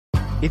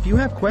If you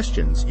have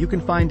questions, you can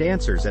find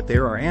answers at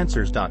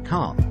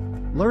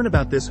thereareanswers.com. Learn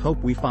about this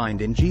hope we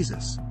find in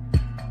Jesus.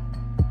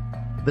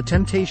 The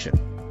temptation.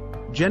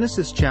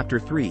 Genesis chapter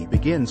 3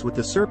 begins with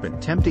the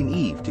serpent tempting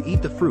Eve to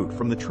eat the fruit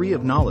from the tree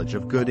of knowledge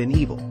of good and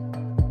evil.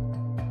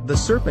 The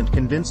serpent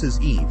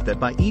convinces Eve that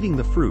by eating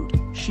the fruit,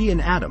 she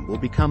and Adam will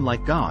become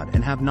like God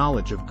and have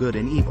knowledge of good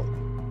and evil.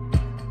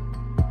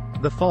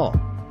 The fall.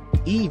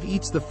 Eve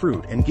eats the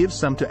fruit and gives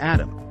some to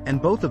Adam,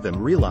 and both of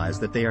them realize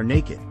that they are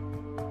naked.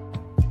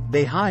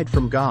 They hide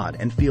from God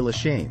and feel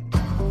ashamed.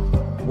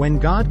 When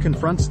God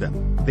confronts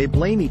them, they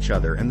blame each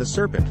other and the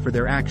serpent for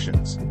their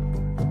actions.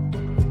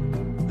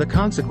 The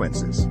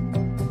consequences.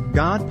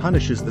 God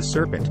punishes the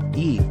serpent,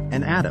 Eve,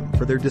 and Adam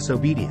for their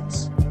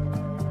disobedience.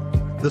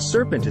 The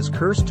serpent is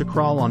cursed to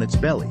crawl on its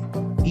belly,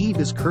 Eve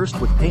is cursed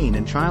with pain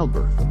and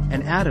childbirth,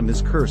 and Adam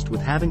is cursed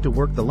with having to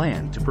work the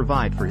land to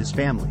provide for his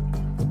family.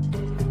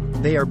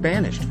 They are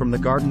banished from the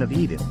Garden of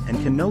Eden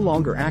and can no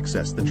longer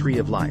access the tree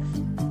of life.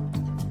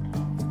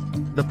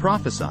 The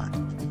prophesy.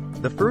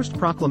 The first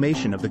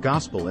proclamation of the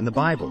gospel in the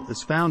Bible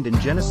is found in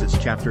Genesis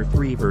chapter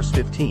 3 verse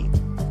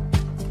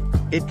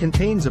 15. It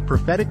contains a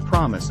prophetic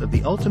promise of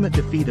the ultimate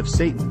defeat of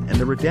Satan and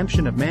the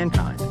redemption of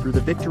mankind through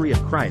the victory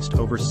of Christ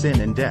over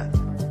sin and death.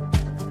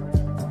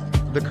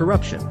 The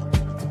corruption.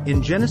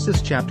 In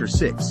Genesis chapter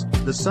 6,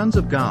 the sons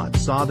of God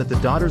saw that the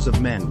daughters of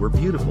men were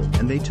beautiful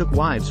and they took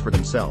wives for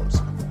themselves,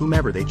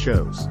 whomever they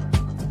chose.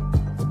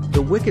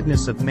 The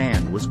wickedness of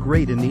man was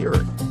great in the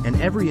earth, and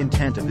every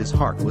intent of his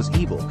heart was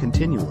evil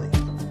continually.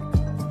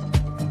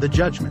 The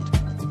judgment.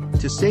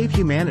 To save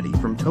humanity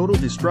from total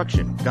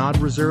destruction, God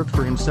reserved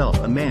for himself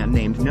a man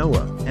named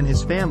Noah and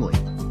his family,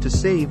 to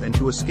save and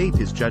to escape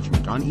his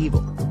judgment on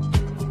evil.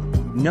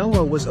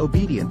 Noah was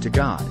obedient to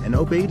God and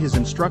obeyed his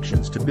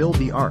instructions to build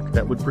the ark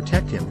that would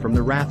protect him from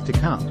the wrath to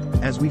come,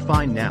 as we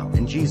find now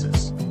in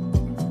Jesus.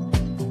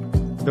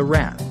 The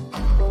wrath.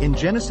 In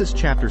Genesis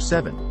chapter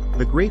 7,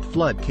 the great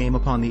flood came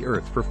upon the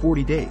earth for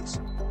 40 days.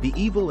 The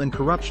evil and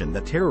corruption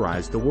that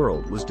terrorized the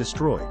world was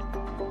destroyed.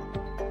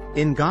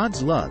 In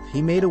God's love,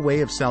 he made a way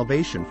of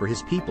salvation for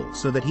his people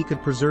so that he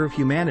could preserve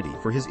humanity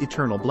for his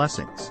eternal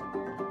blessings.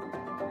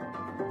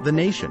 The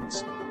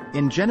nations.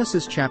 In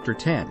Genesis chapter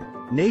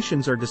 10,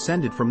 nations are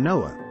descended from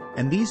Noah,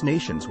 and these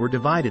nations were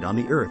divided on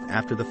the earth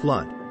after the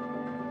flood.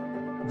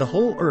 The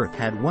whole earth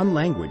had one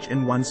language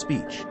and one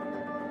speech.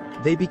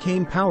 They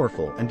became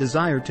powerful and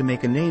desired to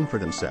make a name for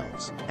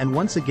themselves, and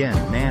once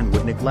again man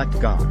would neglect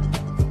God.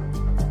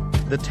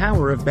 The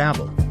Tower of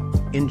Babel.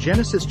 In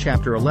Genesis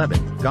chapter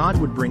 11, God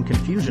would bring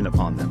confusion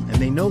upon them and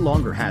they no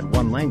longer had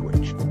one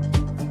language.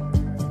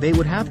 They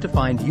would have to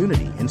find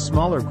unity in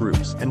smaller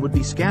groups and would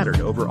be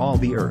scattered over all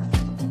the earth.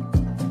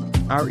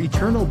 Our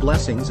eternal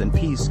blessings and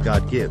peace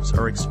God gives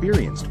are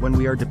experienced when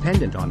we are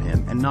dependent on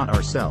him and not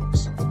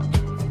ourselves.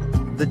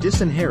 The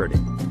disinherited.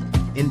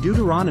 In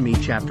Deuteronomy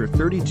chapter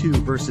 32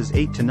 verses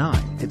 8 to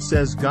 9, it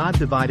says God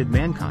divided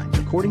mankind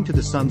according to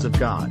the sons of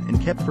God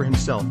and kept for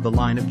himself the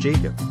line of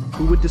Jacob,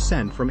 who would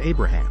descend from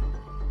Abraham.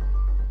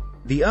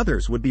 The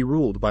others would be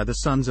ruled by the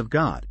sons of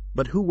God,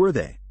 but who were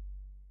they?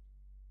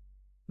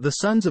 The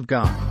sons of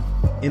God.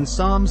 In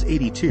Psalms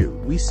 82,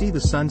 we see the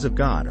sons of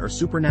God are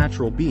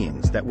supernatural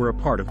beings that were a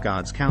part of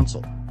God's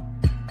counsel.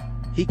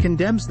 He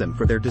condemns them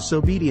for their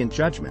disobedient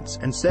judgments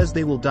and says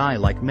they will die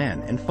like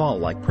men and fall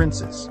like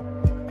princes.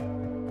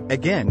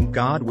 Again,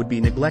 God would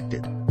be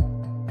neglected.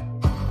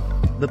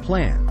 The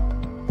plan.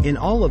 In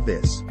all of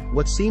this,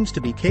 what seems to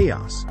be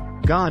chaos,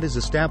 God is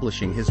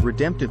establishing his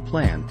redemptive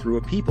plan through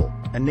a people,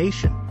 a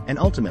nation, and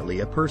ultimately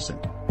a person.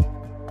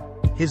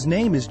 His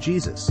name is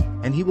Jesus,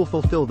 and he will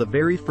fulfill the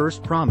very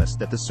first promise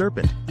that the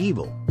serpent,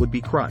 evil, would be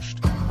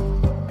crushed.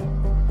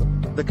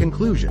 The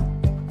conclusion.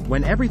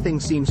 When everything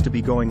seems to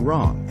be going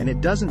wrong and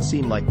it doesn't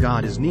seem like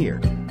God is near,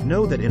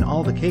 know that in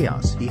all the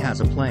chaos he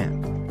has a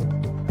plan.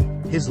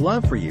 His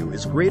love for you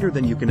is greater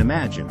than you can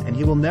imagine, and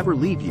he will never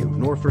leave you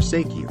nor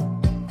forsake you.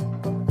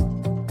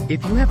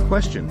 If you have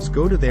questions,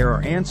 go to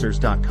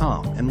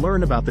thereareanswers.com and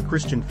learn about the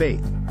Christian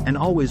faith, and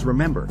always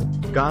remember,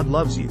 God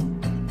loves you.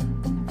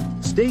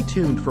 Stay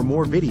tuned for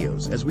more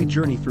videos as we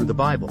journey through the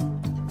Bible.